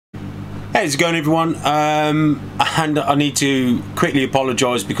How's it going, everyone? And I need to quickly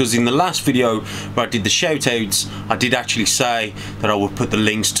apologise because in the last video where I did the shout outs, I did actually say that I would put the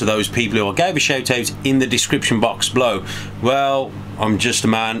links to those people who I gave a shout out in the description box below. Well, I'm just a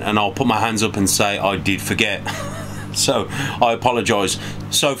man and I'll put my hands up and say I did forget. So I apologise.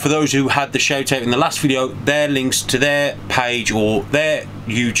 So for those who had the shout out in the last video, their links to their page or their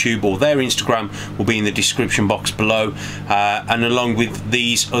YouTube or their Instagram will be in the description box below, and along with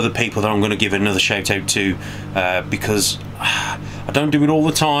these other people that I'm going to give another shout out to, because I don't do it all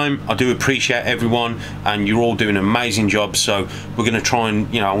the time. I do appreciate everyone and you're all doing an amazing job, so we're going to try and,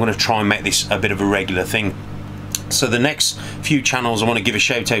 I'm going to try and make this a bit of a regular thing. So the next few channels I want to give a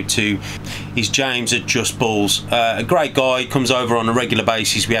shout out to is James at Just Bulls. A great guy, comes over on a regular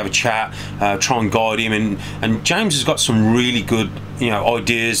basis, we have a chat, try and guide him, and James has got some really good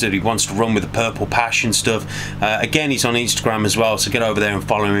ideas that he wants to run with the Purple Passion stuff. Again, he's on Instagram as well, so get over there and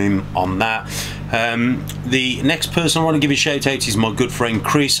follow him on that. The next person I want to give a shout out is my good friend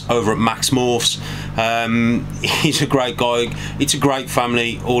Chris over at Max Morphs. He's a great guy, it's a great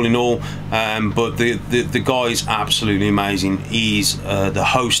family all in all, but the guy's absolutely amazing. He's the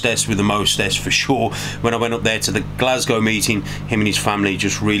hostess with the mostess for sure. When I went up there to the Glasgow meeting, him and his family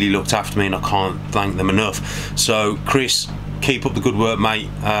just really looked after me and I can't thank them enough. So Chris, keep up the good work, mate.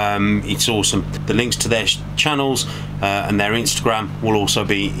 It's awesome. The links to their channels and their Instagram will also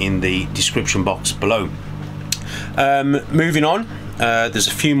be in the description box below. Moving on, there's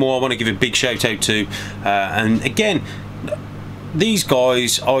a few more I want to give a big shout out to, and again, these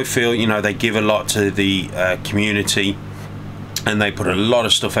guys, I feel, they give a lot to the community and they put a lot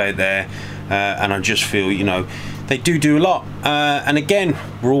of stuff out there, and I just feel, they do a lot, and again,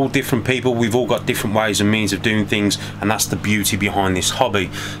 we're all different people, we've all got different ways and means of doing things, and that's the beauty behind this hobby.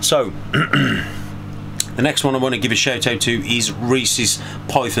 So the next one I want to give a shout out to is Reese's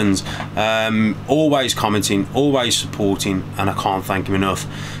Pythons. Always commenting, always supporting, and I can't thank him enough.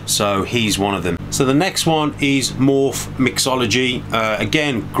 So he's one of them. So the next one is Morph Mixology.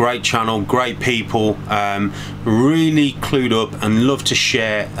 Again, great channel, great people, really clued up and love to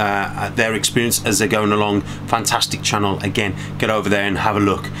share their experience as they're going along. Fantastic channel. Again, get over there and have a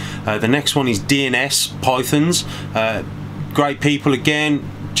look. The next one is DNS Pythons. Great people again.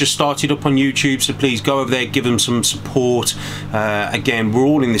 Just started up on YouTube, so please go over there, give them some support. Again, we're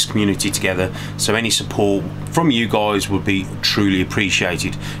all in this community together, so any support from you guys would be truly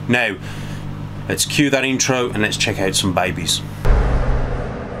appreciated. Now, let's cue that intro and let's check out some babies.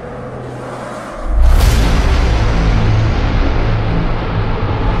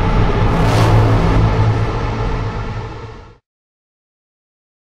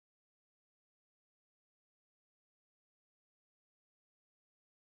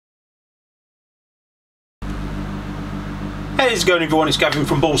 How's it going, everyone? It's Gavin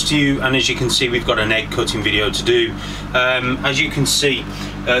from Balls to You, and as you can see, we've got an egg cutting video to do. As you can see,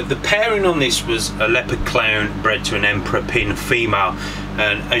 the pairing on this was a leopard clown bred to an emperor pin female,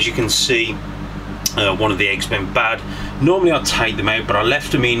 and as you can see, one of the eggs went bad. Normally I'd take them out, but I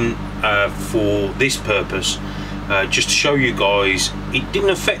left them in for this purpose, just to show you guys it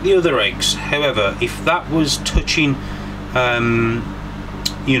didn't affect the other eggs. However, if that was touching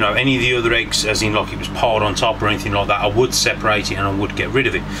any of the other eggs, as in like it was piled on top or anything like that, I would separate it and I would get rid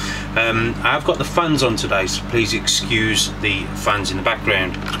of it. I've got the fans on today, so please excuse the fans in the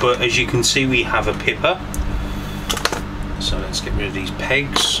background, but as you can see, we have a pipper, so let's get rid of these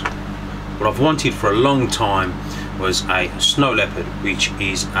pegs. What I've wanted for a long time was a snow leopard, which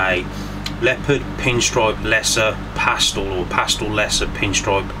is a leopard pinstripe lesser pastel, or pastel lesser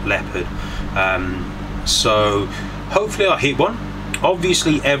pinstripe leopard. So hopefully I hit one.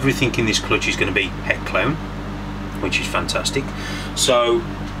 Obviously everything in this clutch is going to be het clown, which is fantastic. So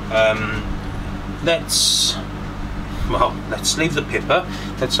let's leave the pipper,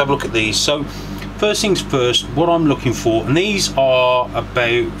 let's have a look at these. So first things first, what I'm looking for, and these are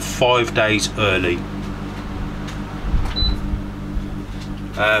about 5 days early,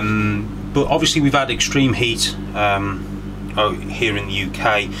 but obviously we've had extreme heat here in the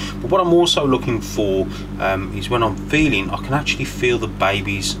UK. But what I'm also looking for is when I'm feeling, I can actually feel the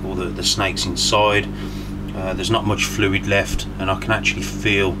babies or the snakes inside. There's not much fluid left and I can actually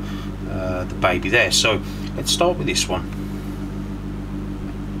feel the baby there. So let's start with this one.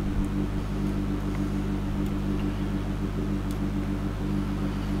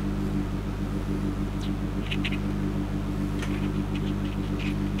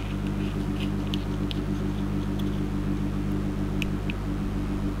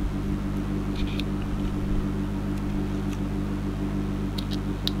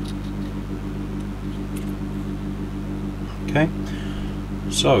 Okay,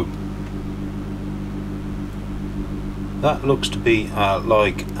 so that looks to be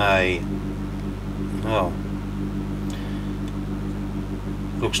like a, well,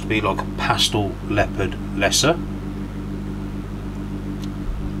 looks to be like a pastel leopard lesser.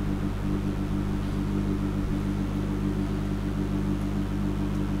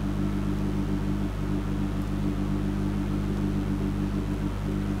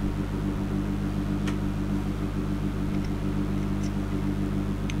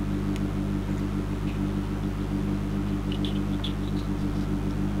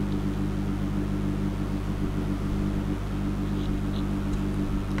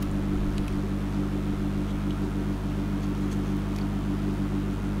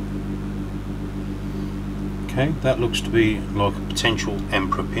 Okay, that looks to be like a potential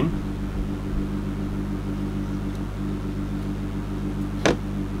emperor pin.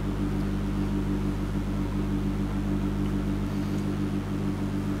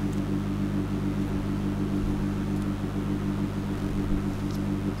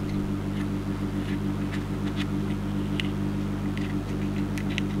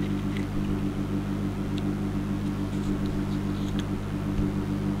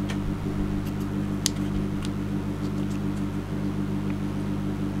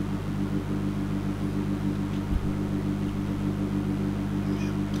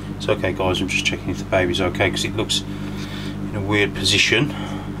 It's okay guys, I'm just checking if the baby's okay because it looks in a weird position,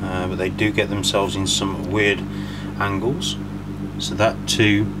 but they do get themselves in some weird angles. So that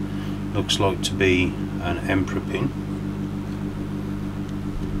too looks like to be an emperor pin.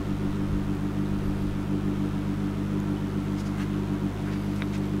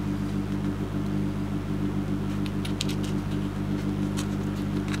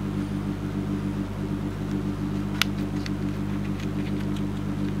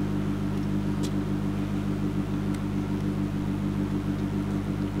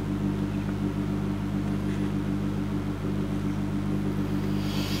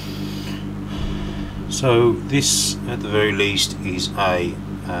 So this, at the very least, is a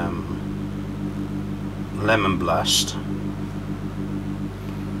lemon blast.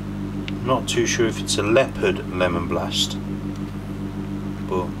 Not too sure if it's a leopard lemon blast,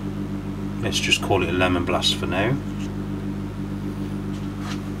 but let's just call it a lemon blast for now.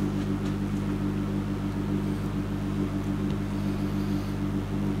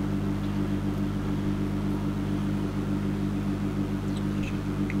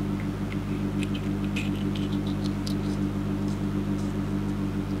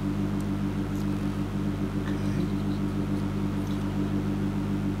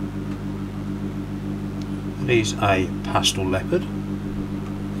 It is a pastel leopard.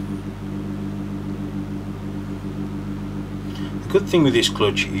 The good thing with this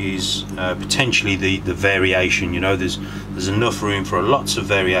clutch is potentially the variation. You know, there's enough room for lots of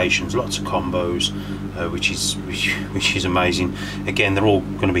variations, lots of combos, which is amazing. Again, they're all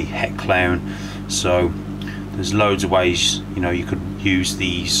going to be het clown, so there's loads of ways, you know, you could use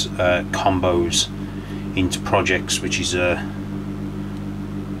these combos into projects, which is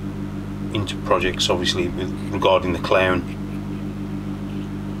into projects obviously regarding the clown.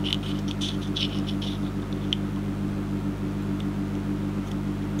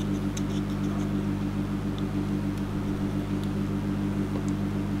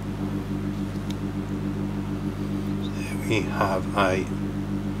 So there we have a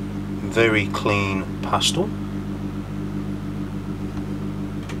very clean pastel.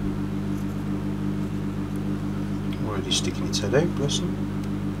 Already sticking its head out, bless him.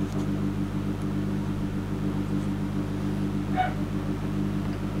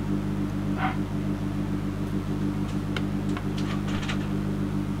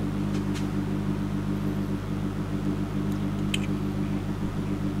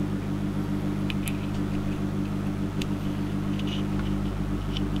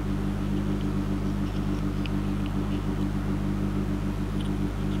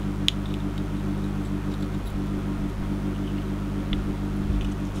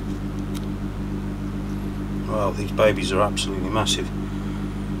 Wow, these babies are absolutely massive.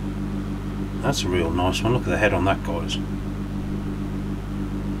 That's a real nice one. Look at the head on that, guys.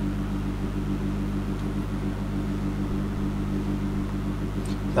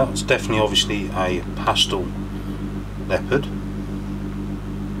 That was definitely obviously a pastel leopard.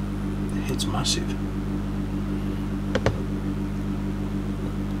 The head's massive.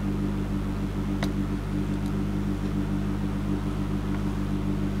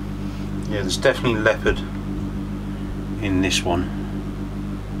 Yeah, there's definitely leopard in this one.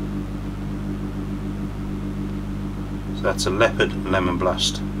 So that's a leopard lemon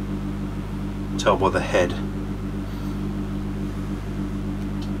blast. Tell by the head.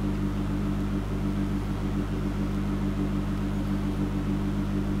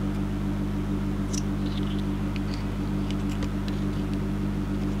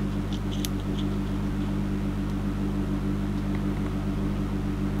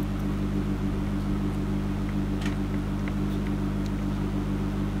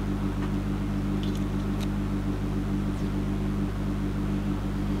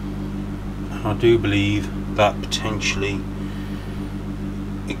 I do believe that potentially,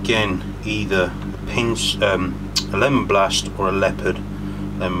 again, either a lemon blast or a leopard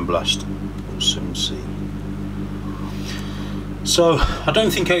lemon blast. We'll soon see. So I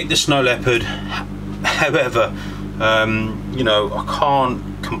don't think I ate the snow leopard. However, you know, I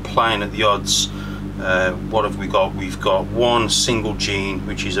can't complain at the odds. What have we got? We've got one single gene,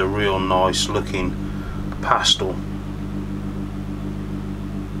 which is a real nice looking pastel.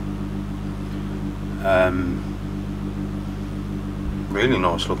 Really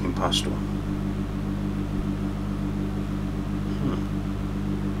nice looking pastel.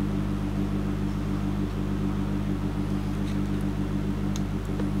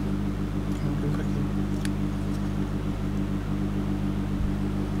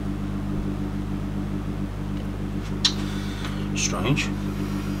 Strange.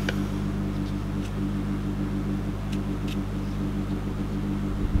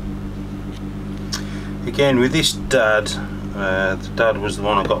 Again, with this dad, the dad was the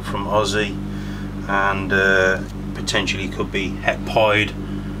one I got from Aussie, and potentially could be het pied.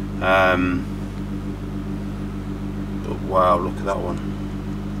 But wow, look at that one.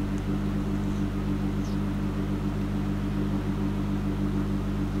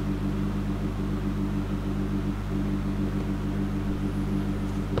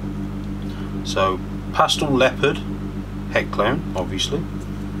 So pastel leopard, het clown, obviously.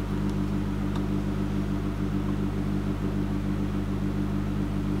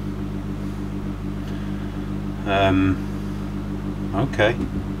 Okay.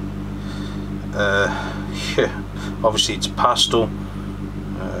 Yeah, obviously it's pastel.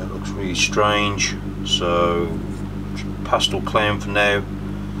 Looks really strange. So pastel clown for now.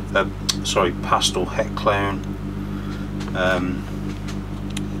 Sorry, pastel het clown.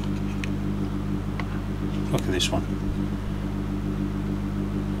 Look at this one.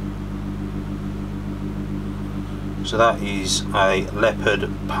 So that is a leopard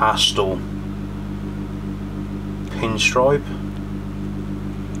pastel pinstripe.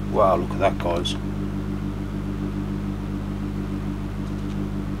 Wow, look at that, guys.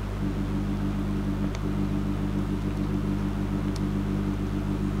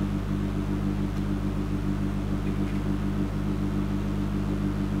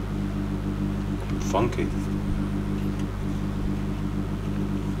 Funky.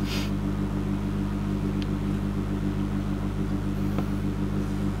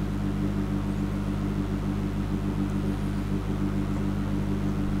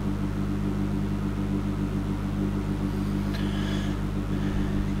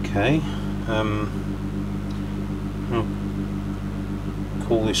 Okay, I'll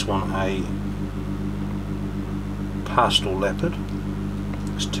call this one a pastel leopard.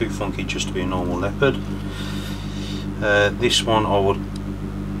 It's too funky just to be a normal leopard. This one I would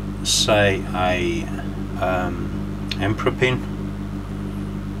say a emperor pin.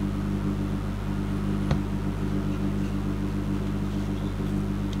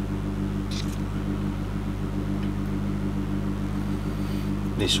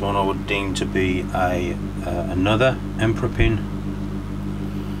 This one I would deem to be a another emperor pin,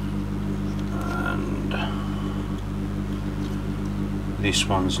 and this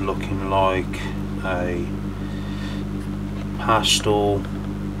one's looking like a pastel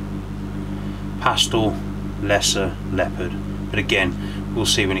lesser leopard, but again we'll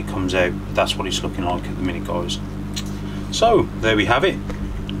see when it comes out. That's what it's looking like at the minute, guys. So there we have it.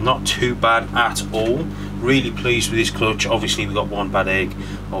 Not too bad at all. Really pleased with this clutch. Obviously we got one bad egg.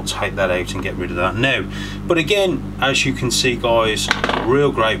 I'll take that out and get rid of that now. But again, as you can see, guys,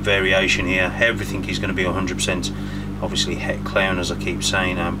 real great variation here. Everything is going to be 100% obviously het clown, as I keep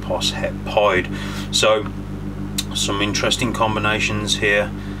saying, and pos het pied. So some interesting combinations here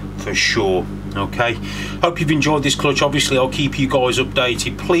for sure. Okay, hope you've enjoyed this clutch. Obviously I'll keep you guys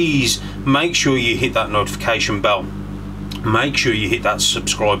updated. Please make sure you hit that notification bell, make sure you hit that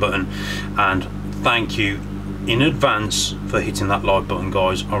subscribe button, and thank you in advance for hitting that like button,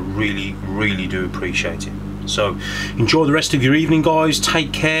 guys. I really do appreciate it. So enjoy the rest of your evening, guys.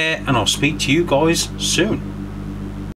 Take care, and I'll speak to you guys soon.